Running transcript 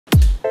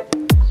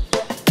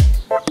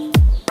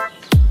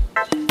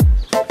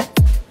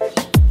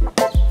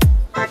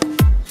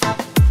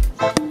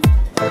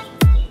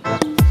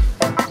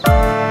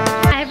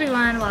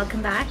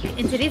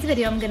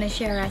video I'm going to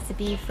share a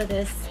recipe for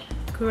this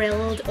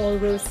grilled or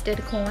roasted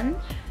corn.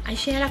 I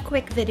shared a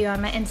quick video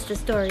on my Insta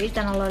stories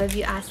and a lot of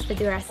you asked for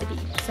the recipe.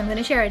 So I'm going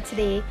to share it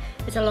today.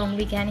 It's a long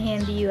weekend here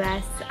in the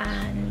US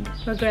and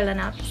we're grilling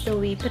up. So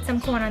we put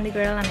some corn on the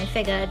grill and I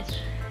figured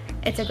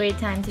it's a great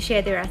time to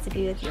share the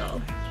recipe with you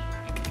all.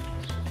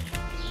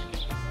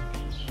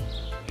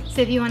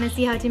 So if you want to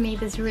see how to make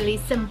this really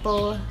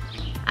simple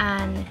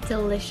and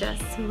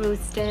delicious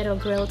roasted or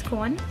grilled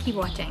corn, keep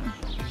watching.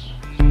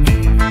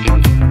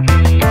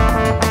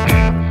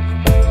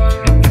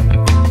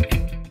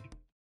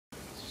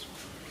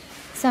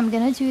 So I'm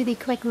gonna do the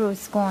quick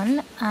roast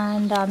corn,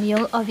 and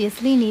you'll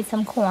obviously need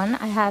some corn.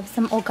 I have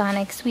some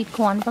organic sweet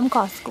corn from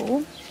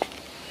Costco.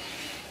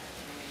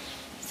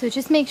 So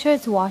just make sure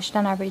it's washed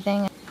and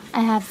everything.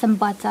 I have some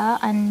butter,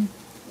 and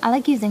I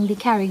like using the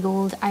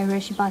Kerrygold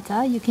Irish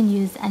butter. You can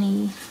use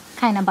any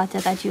kind of butter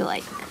that you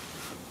like.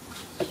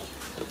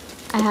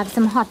 I have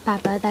some hot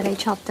pepper that I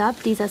chopped up.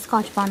 These are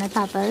Scotch Bonnet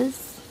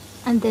Peppers.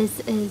 And this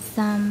is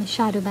some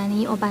Shadon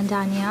Beni or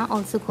Bandhanya,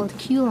 also called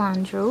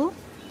cilantro.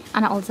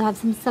 And I also have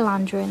some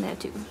cilantro in there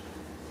too.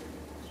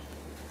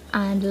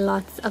 And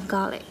lots of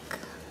garlic.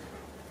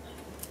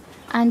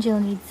 And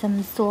you'll need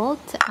some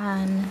salt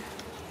and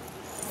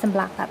some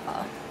black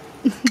pepper.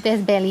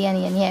 There's barely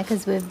any in here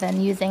because we've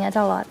been using it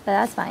a lot, but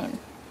that's fine.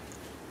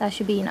 That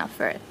should be enough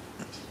for it.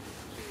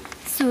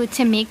 So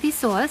to make the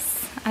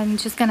sauce, I'm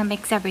just gonna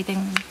mix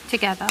everything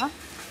together.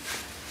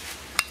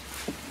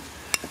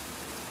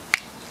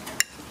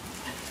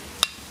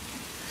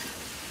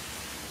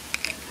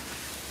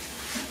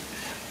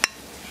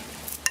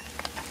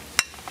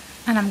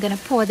 And I'm gonna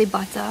pour the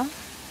butter.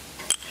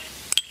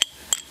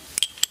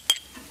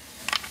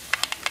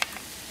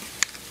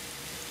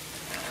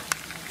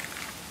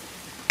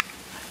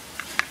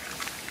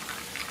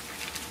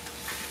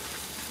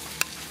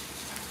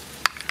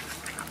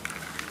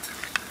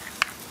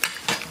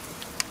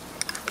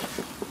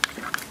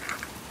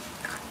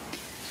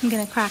 I'm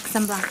gonna crack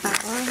some black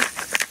pepper.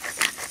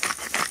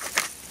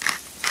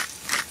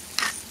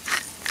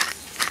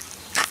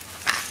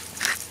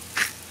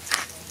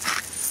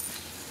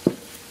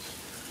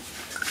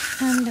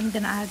 And I'm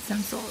gonna add some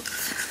salt.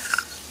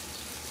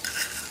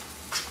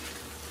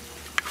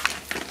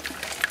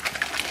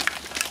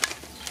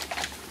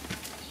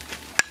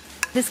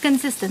 This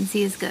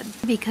consistency is good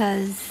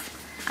because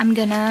I'm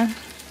gonna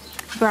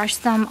brush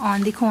some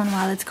on the corn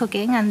while it's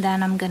cooking, and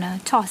then I'm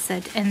gonna toss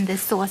it in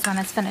this sauce when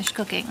it's finished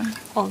cooking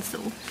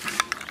also.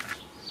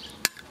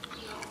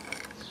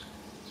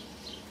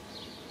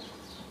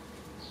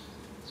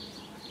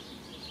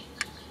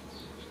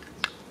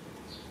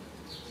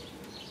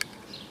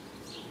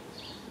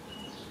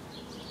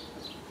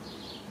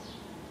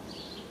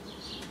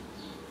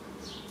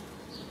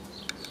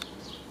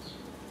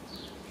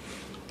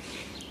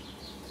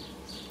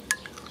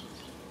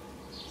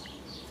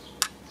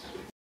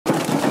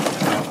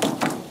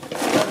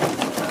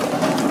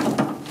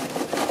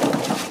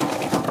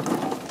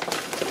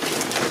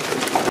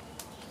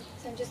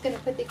 I'm just going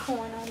to put the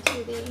corn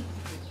onto the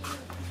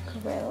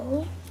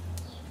grill.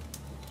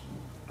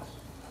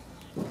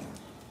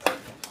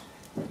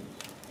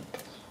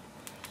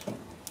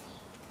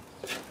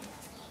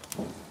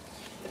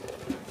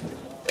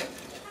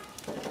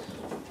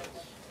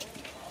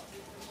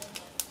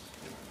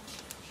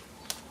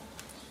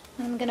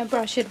 I'm going to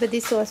brush it with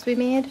the sauce we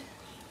made.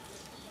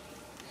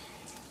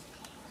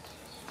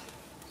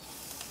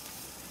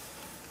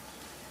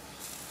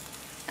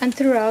 And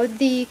throughout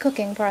the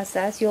cooking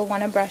process, you'll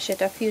want to brush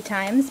it a few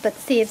times, but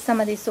save some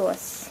of the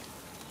sauce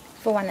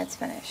for when it's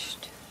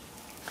finished.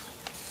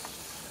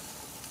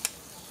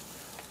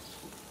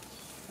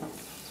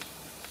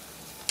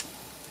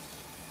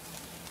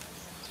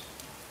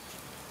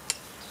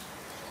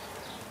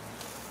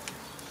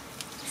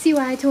 See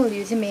why I told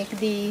you to make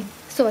the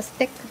sauce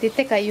thick? The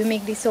thicker you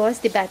make the sauce,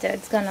 the better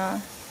it's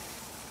gonna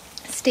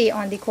stay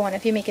on the corn.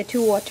 If you make it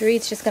too watery,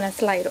 it's just gonna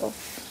slide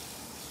off.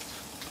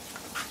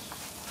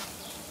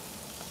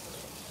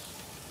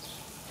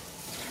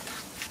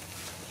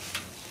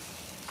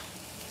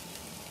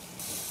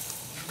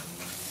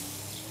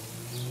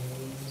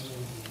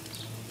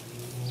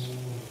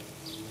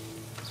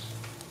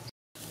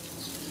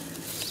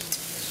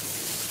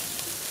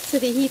 So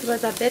the heat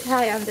was a bit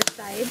high on this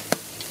side.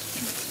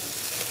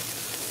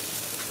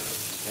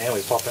 And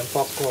we popping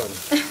popcorn.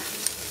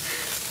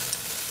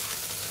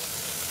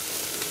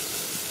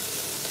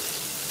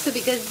 So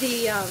because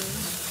the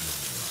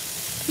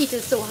heat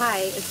is so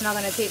high, it's not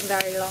going to take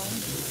very long.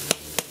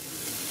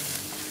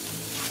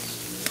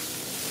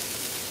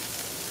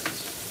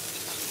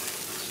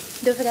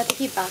 Don't forget to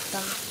keep back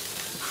some.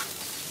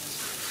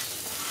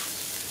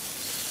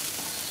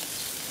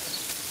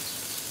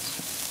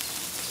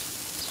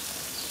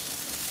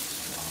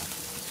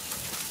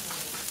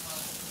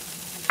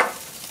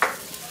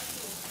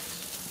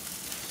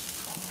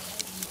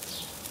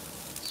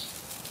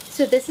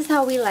 So this is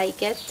how we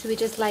like it. We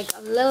just like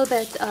a little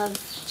bit of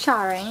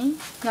charring,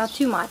 not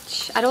too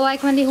much. I don't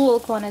like when the whole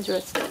corn is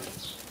roasted.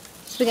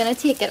 So we're gonna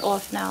take it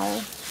off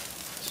now.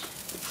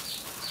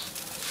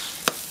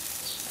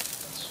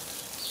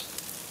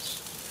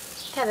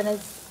 Kevin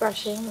is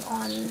brushing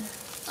on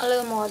a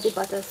little more of the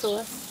butter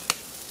sauce.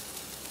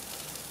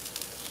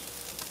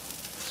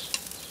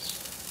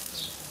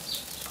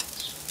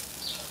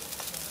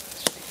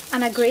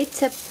 And a great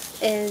tip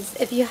is,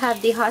 if you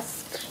have the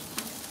husk,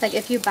 like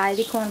if you buy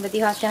the corn with the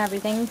husk and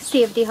everything,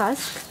 save the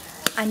husk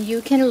and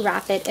you can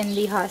wrap it in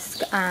the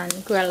husk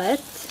and grill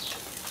it.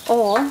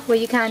 Or what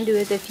you can do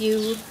is, if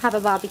you have a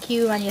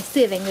barbecue and you're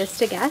serving this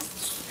to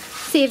guests,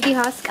 save the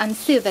husk and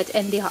serve it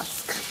in the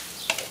husk.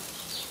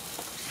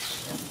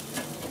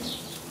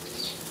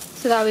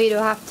 So that way you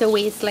don't have to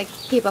waste like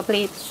paper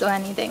plates or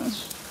anything.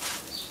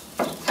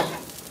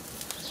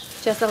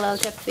 Just a little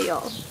tip for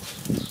y'all.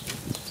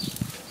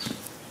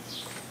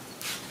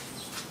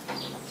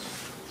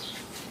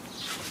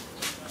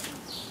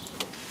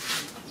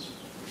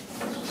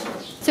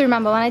 So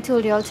remember when I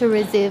told you all to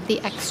reserve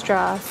the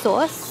extra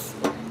sauce,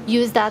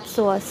 use that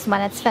sauce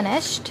when it's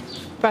finished,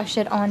 brush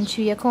it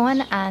onto your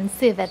corn and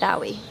serve it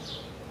that way.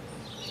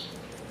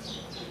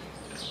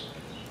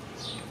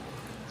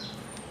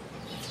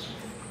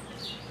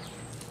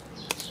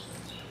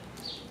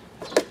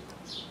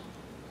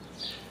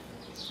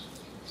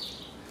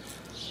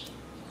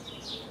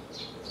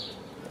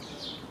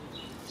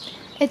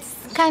 It's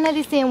kind of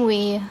the same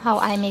way how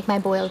I make my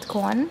boiled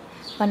corn.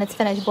 When it's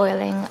finished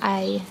boiling,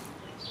 I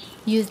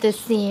use the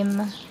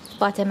same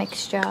butter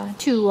mixture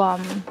to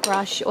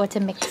brush or to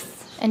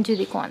mix into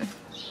the corn.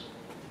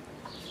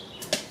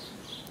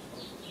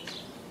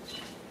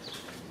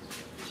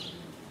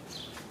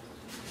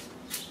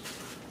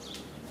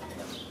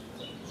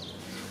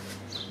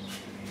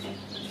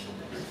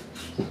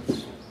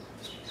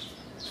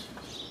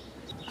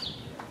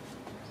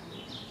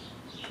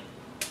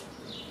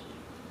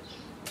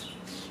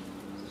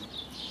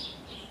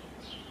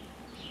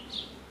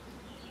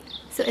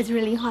 So it's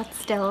really hot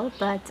still,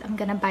 but I'm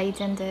gonna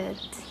bite into it.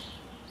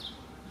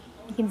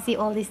 You can see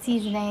all the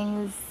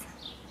seasonings,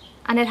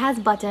 and it has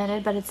butter in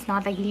it, but it's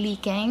not like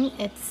leaking.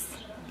 It's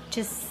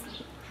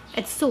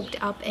soaked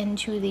up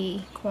into the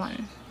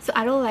corn. So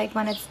I don't like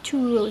when it's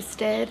too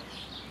roasted.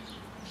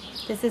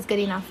 This is good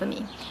enough for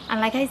me.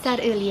 And like I said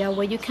earlier,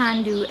 what you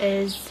can do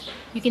is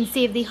you can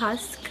save the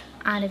husk,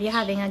 and if you're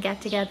having a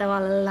get-together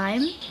or a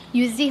lime,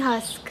 use the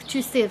husk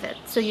to serve it.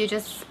 So you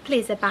just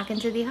place it back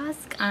into the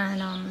husk,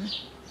 and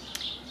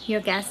your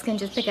guests can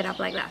just pick it up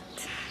like that.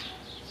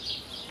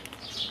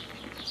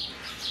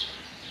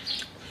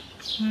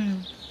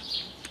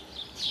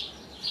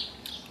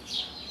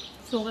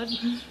 So good.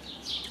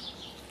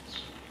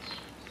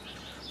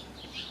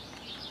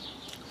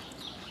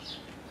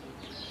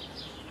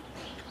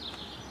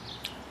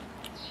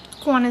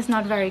 Corn is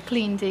not very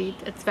clean to eat.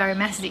 It's very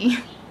messy.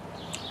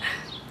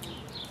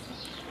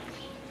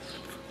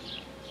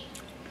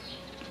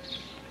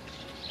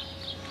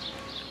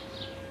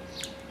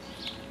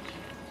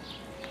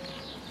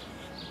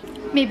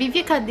 Maybe if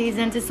you cut these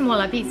into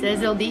smaller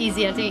pieces, it'll be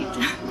easier to eat.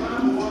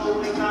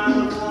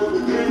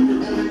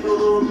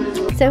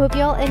 So I hope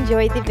you all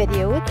enjoyed the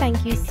video.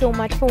 Thank you so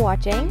much for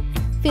watching.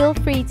 Feel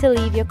free to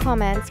leave your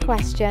comments,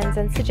 questions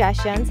and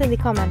suggestions in the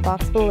comment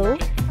box below.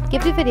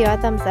 Give the video a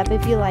thumbs up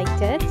if you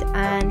liked it,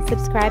 and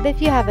subscribe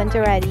if you haven't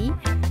already.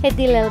 Hit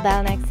the little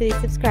bell next to the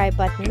subscribe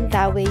button.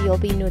 That way you'll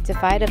be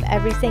notified of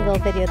every single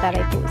video that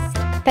I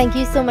post. Thank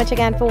you so much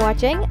again for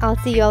watching. I'll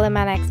see you all in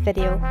my next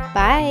video.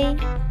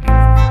 Bye!